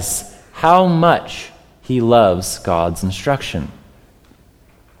emphasize how much he loves God's instruction.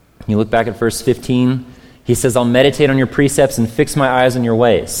 You look back at verse 15, he says, I'll meditate on your precepts and fix my eyes on your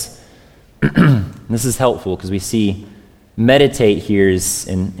ways. This is helpful because we see meditate here is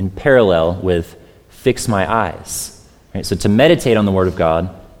in parallel with fix my eyes. Right? So to meditate on the Word of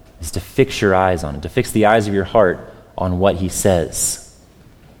God is to fix your eyes on it, to fix the eyes of your heart on what he says.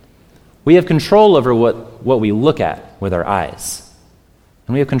 We have control over what we look at with our eyes.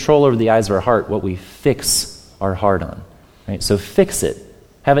 And we have control over the eyes of our heart, what we fix our heart on. Right? So fix it.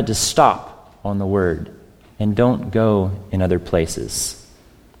 Have it to stop on the Word. And don't go in other places.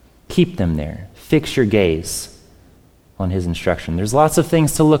 Keep them there. Fix your gaze on his instruction. There's lots of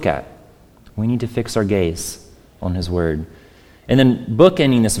things to look at. We need to fix our gaze on his Word. And then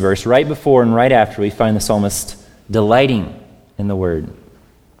bookending this verse, right before and right after, we find the psalmist delighting in the Word.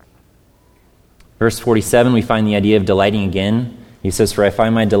 Verse 47, we find the idea of delighting again. He says, for I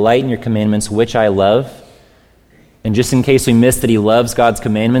find my delight in your commandments, which I love. And just in case we missed that he loves God's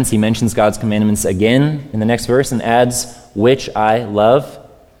commandments, he mentions God's commandments again in the next verse and adds, which I love.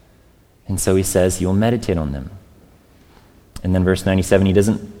 And so he says he will meditate on them. And then verse 97, he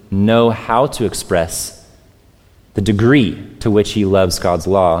doesn't know how to express the degree to which he loves God's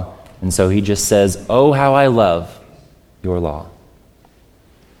law. And so he just says, oh, how I love your law.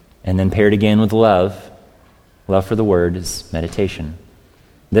 And then paired again with love for the Word is meditation.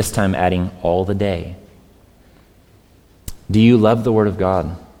 This time adding all the day. Do you love the Word of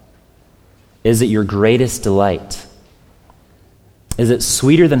God? Is it your greatest delight? Is it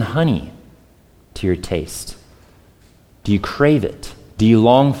sweeter than honey to your taste? Do you crave it? Do you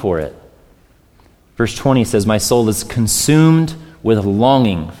long for it? Verse 20 says, my soul is consumed with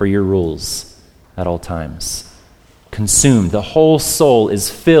longing for your rules at all times. Consumed. The whole soul is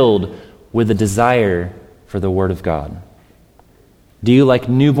filled with a desire for the Word of God. Do you, like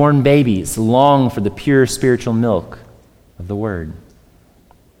newborn babies, long for the pure spiritual milk of the Word?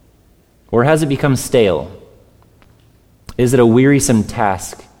 Or has it become stale? Is it a wearisome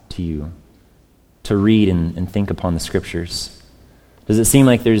task to you to read and think upon the Scriptures? Does it seem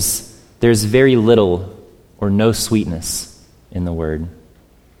like there's very little or no sweetness in the Word?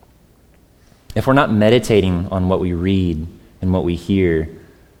 If we're not meditating on what we read and what we hear,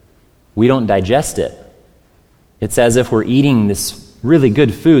 we don't digest it. It's as if we're eating this really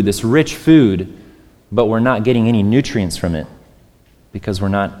good food, this rich food, but we're not getting any nutrients from it because we're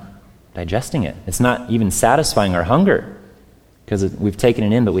not digesting it. It's not even satisfying our hunger because we've taken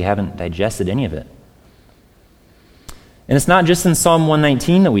it in, but we haven't digested any of it. And it's not just in Psalm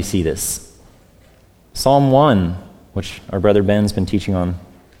 119 that we see this. Psalm 1, which our brother Ben's been teaching on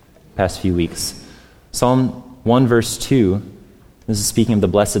the past few weeks. Psalm 1 verse 2 This is speaking of the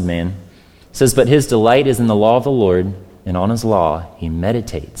blessed man. It says, but his delight is in the law of the Lord, and on his law he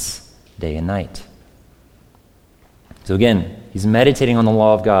meditates day and night. So again, he's meditating on the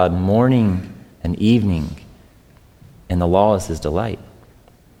law of God morning and evening, and the law is his delight.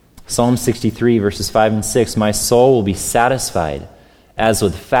 Psalm 63, verses 5 and 6, my soul will be satisfied as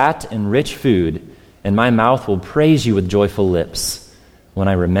with fat and rich food, and my mouth will praise you with joyful lips when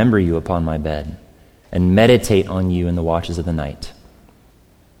I remember you upon my bed and meditate on you in the watches of the night.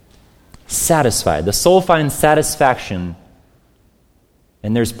 Satisfied. The soul finds satisfaction,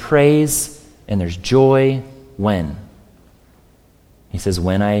 and there's praise and there's joy when? He says,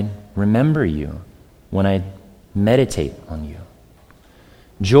 when I remember you, when I meditate on you.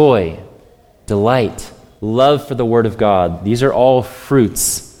 Joy, delight, love for the Word of God, these are all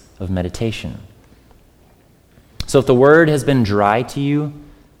fruits of meditation. So if the Word has been dry to you,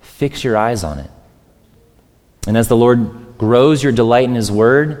 fix your eyes on it. And as the Lord grows your delight in His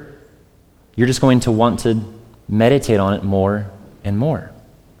Word, you're just going to want to meditate on it more and more.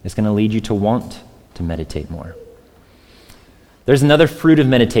 It's going to lead you to want to meditate more. There's another fruit of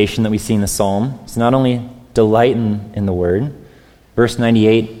meditation that we see in the psalm. It's not only delight in the Word. Verse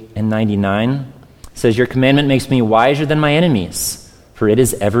 98 and 99 says, your commandment makes me wiser than my enemies, for it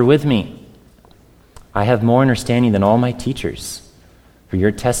is ever with me. I have more understanding than all my teachers, for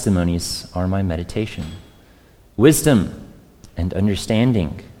your testimonies are my meditation. Wisdom and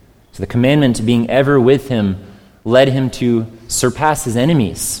understanding. So the commandment being ever with him led him to surpass his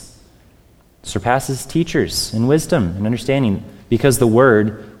enemies, surpass his teachers in wisdom and understanding, because the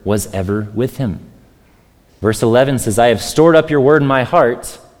word was ever with him. Verse 11 says, I have stored up your word in my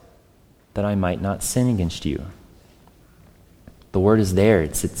heart that I might not sin against you. The word is there.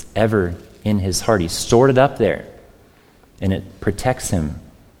 It's ever in his heart. He stored it up there, and it protects him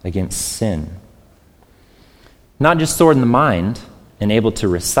against sin. Not just stored in the mind and able to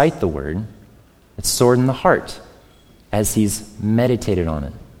recite the word, it's stored in the heart as he's meditated on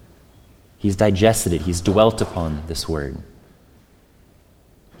it. He's digested it. He's dwelt upon this word.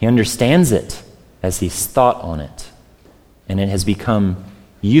 He understands it as he's thought on it, and it has become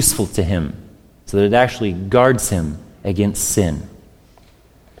useful to him so that it actually guards him against sin.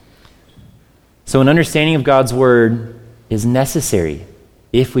 So an understanding of God's word is necessary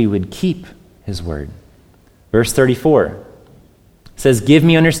if we would keep his word. Verse 34 says, give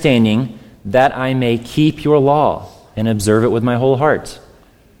me understanding that I may keep your law and observe it with my whole heart.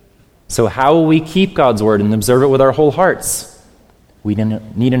 So how will we keep God's word and observe it with our whole hearts? We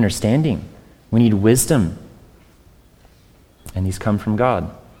need understanding. We need wisdom. And these come from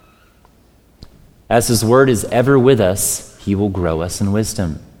God. As his word is ever with us, he will grow us in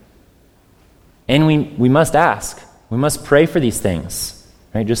wisdom. And we must ask. We must pray for these things.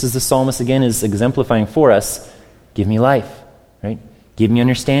 Right? Just as the psalmist again is exemplifying for us, give me life. Right? Give me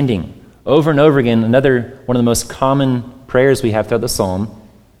understanding. Over and over again, another one of the most common prayers we have throughout the psalm,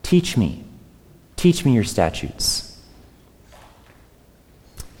 teach me. Teach me your statutes.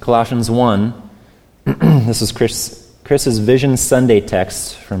 Colossians 1, this is Chris's Vision Sunday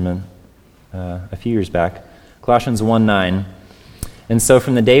text from a few years back. Colossians 1:9. And so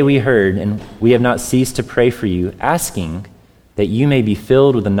from the day we heard, and we have not ceased to pray for you, asking that you may be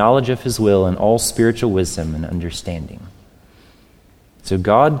filled with the knowledge of his will and all spiritual wisdom and understanding. So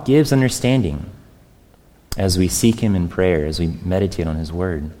God gives understanding as we seek him in prayer, as we meditate on his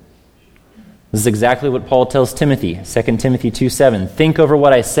word. This is exactly what Paul tells Timothy, 2 Timothy 2:7. Think over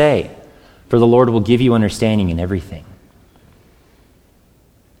what I say, for the Lord will give you understanding in everything.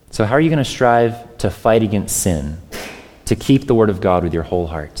 So how are you going to strive to fight against sin, to keep the word of God with your whole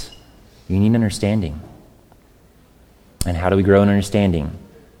heart? You need understanding. And how do we grow in understanding?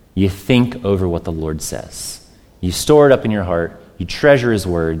 You think over what the Lord says. You store it up in your heart. You treasure his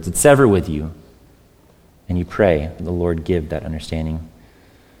words. It's ever with you. And you pray that the Lord give that understanding.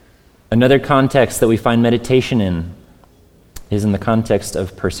 Another context that we find meditation in is in the context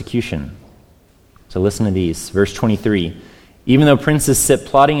of persecution. So listen to these. Verse 23. Even though princes sit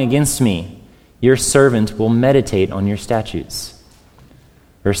plotting against me, your servant will meditate on your statutes.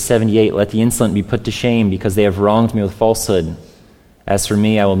 Verse 78. Let the insolent be put to shame because they have wronged me with falsehood. As for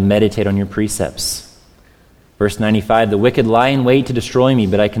me, I will meditate on your precepts. Verse 95. The wicked lie in wait to destroy me,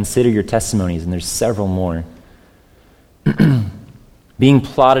 but I consider your testimonies. And there's several more. Being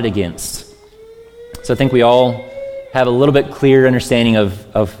plotted against. So I think we all have a little bit clearer understanding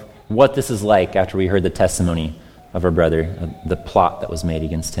of what this is like after we heard the testimony of our brother, the plot that was made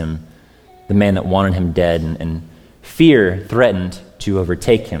against him, the man that wanted him dead, and fear threatened to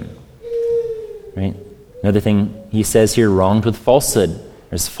overtake him. Right? Another thing he says here, wronged with falsehood.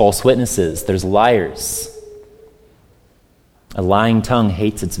 There's false witnesses. There's liars. A lying tongue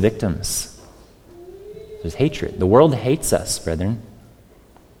hates its victims. There's hatred. The world hates us, brethren.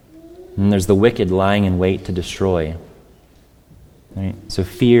 And there's the wicked lying in wait to destroy. Right? So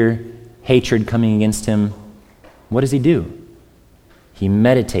fear, hatred coming against him. What does he do? He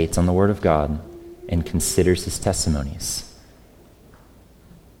meditates on the Word of God and considers his testimonies.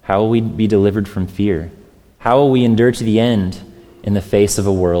 How will we be delivered from fear? How will we endure to the end in the face of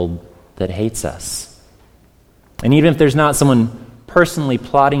a world that hates us? And even if there's not someone personally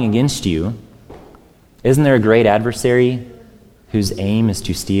plotting against you, isn't there a great adversary whose aim is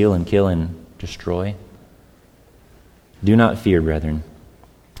to steal and kill and destroy? Do not fear, brethren.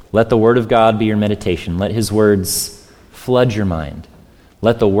 Let the Word of God be your meditation. Let his words flood your mind.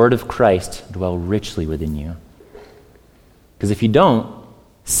 Let the Word of Christ dwell richly within you. Because if you don't,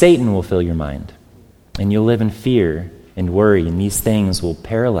 Satan will fill your mind, and you'll live in fear and worry, and these things will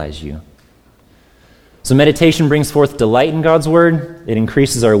paralyze you. So meditation brings forth delight in God's Word. It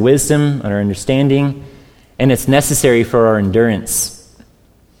increases our wisdom and our understanding, and it's necessary for our endurance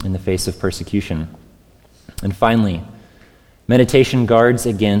in the face of persecution. And finally, meditation guards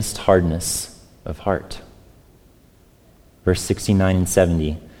against hardness of heart. Verse 69 and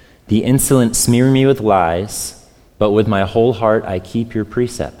 70. The insolent smear me with lies, but with my whole heart I keep your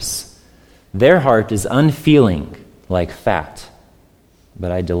precepts. Their heart is unfeeling like fat,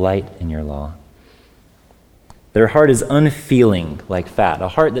 but I delight in your law. Their heart is unfeeling like fat, a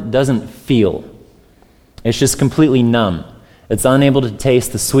heart that doesn't feel. It's just completely numb. It's unable to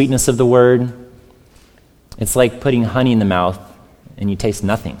taste the sweetness of the Word. It's like putting honey in the mouth and you taste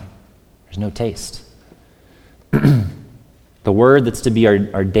nothing. There's no taste. The Word that's to be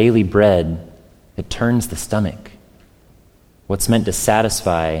our daily bread, it turns the stomach. What's meant to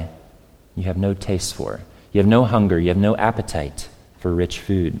satisfy, you have no taste for. You have no hunger. You have no appetite for rich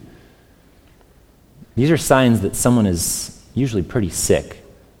food. These are signs that someone is usually pretty sick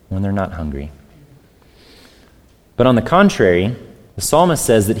when they're not hungry. But on the contrary, the psalmist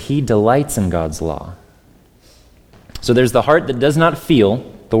says that he delights in God's law. So there's the heart that does not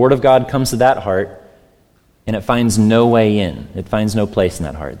feel. The Word of God comes to that heart, and it finds no way in. It finds no place in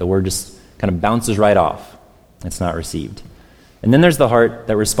that heart. The Word just kind of bounces right off. It's not received. And then there's the heart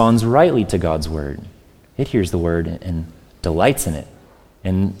that responds rightly to God's Word. It hears the Word and delights in it.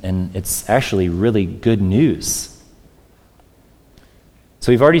 And it's actually really good news.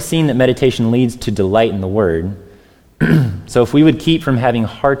 So we've already seen that meditation leads to delight in the Word. So if we would keep from having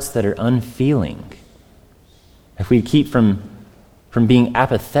hearts that are unfeeling, if we keep from being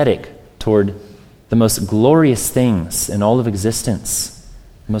apathetic toward the most glorious things in all of existence,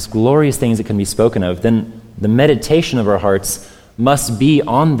 the most glorious things that can be spoken of, then the meditation of our hearts must be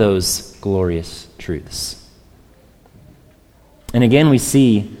on those glorious truths. And again, we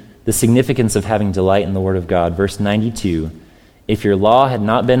see the significance of having delight in the Word of God. Verse 92, if your law had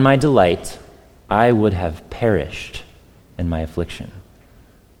not been my delight, I would have perished in my affliction.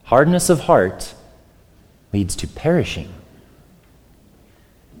 Hardness of heart leads to perishing.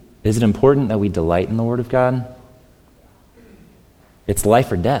 Is it important that we delight in the Word of God? It's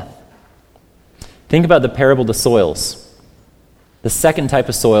life or death. Think about the parable of the soils. The second type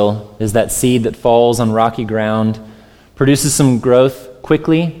of soil is that seed that falls on rocky ground, produces some growth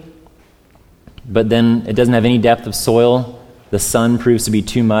quickly, but then it doesn't have any depth of soil. The sun proves to be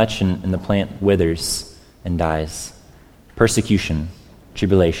too much, and the plant withers and dies. Persecution,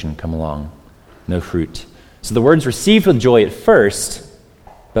 tribulation come along, no fruit. So the word's received with joy at first,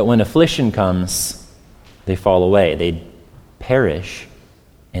 but when affliction comes, they fall away. They perish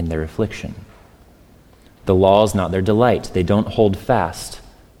in their affliction. The law is not their delight. They don't hold fast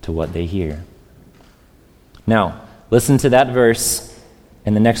to what they hear. Now, listen to that verse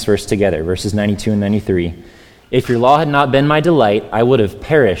and the next verse together, verses 92 and 93. If your law had not been my delight, I would have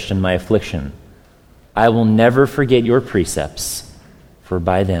perished in my affliction. I will never forget your precepts, for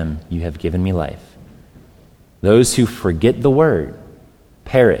by them you have given me life. Those who forget the word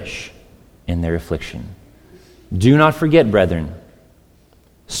perish in their affliction. Do not forget, brethren.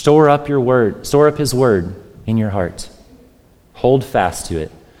 Store up your word, store up his word in your heart. Hold fast to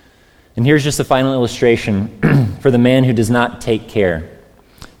it. And here's just a final illustration for the man who does not take care,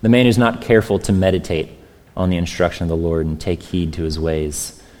 the man who's not careful to meditate on the instruction of the Lord and take heed to his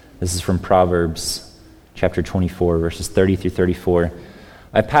ways. This is from Proverbs chapter 24, verses 30 through 34.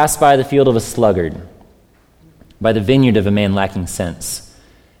 I passed by the field of a sluggard, by the vineyard of a man lacking sense.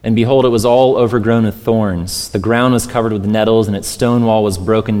 And behold, it was all overgrown with thorns. The ground was covered with nettles, and its stone wall was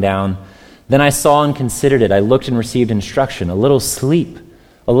broken down. Then I saw and considered it. I looked and received instruction, a little sleep,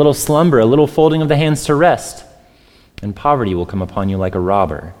 a little slumber, a little folding of the hands to rest. And poverty will come upon you like a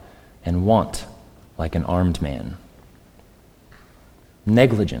robber, and want like an armed man.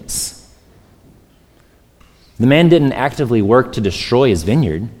 negligence. The man didn't actively work to destroy his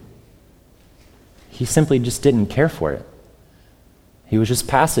vineyard. He simply just didn't care for it. He was just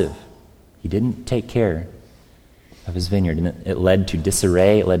passive. He didn't take care of his vineyard, and it led to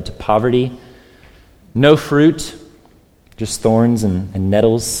disarray, it led to poverty. No fruit, just thorns and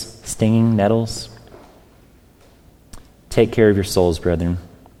nettles, stinging nettles. Take care of your souls, brethren.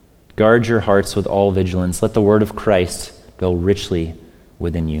 Guard your hearts with all vigilance. Let the word of Christ dwell richly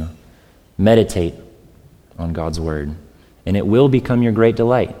within you. Meditate on God's word, and it will become your great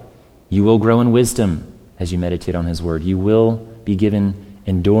delight. You will grow in wisdom as you meditate on his word. You will be given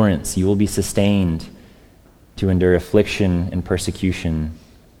endurance. You will be sustained to endure affliction and persecution,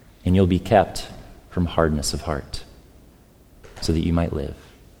 and you'll be kept from hardness of heart so that you might live.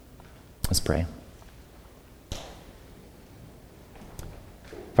 Let's pray.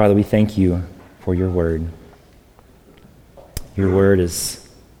 Father, we thank you for your word. Your word is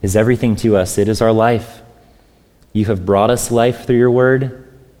everything to us. It is our life. You have brought us life through your word,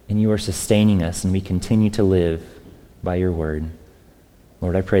 and you are sustaining us, and we continue to live by your word.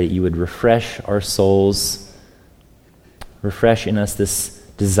 Lord, I pray that you would refresh our souls, refresh in us this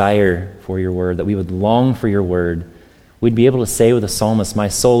desire for your word, that we would long for your word. We'd be able to say with the psalmist, my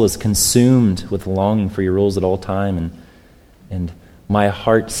soul is consumed with longing for your rules at all time, and my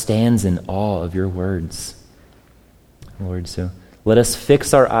heart stands in awe of your words. Lord, so let us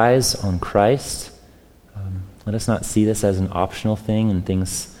fix our eyes on Christ. Let us not see this as an optional thing and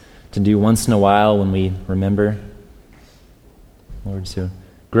things to do once in a while when we remember. Lord, so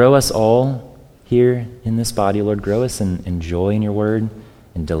grow us all here in this body, Lord. Grow us in joy in your word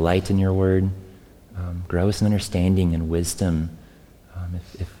and delight in your word. Grow us in understanding and wisdom.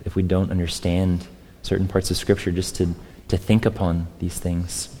 If we don't understand certain parts of Scripture, just to think upon these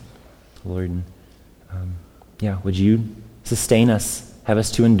things, Lord. Would you sustain us, have us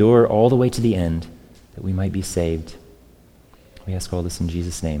to endure all the way to the end, that we might be saved. We ask all this in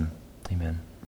Jesus' name. Amen.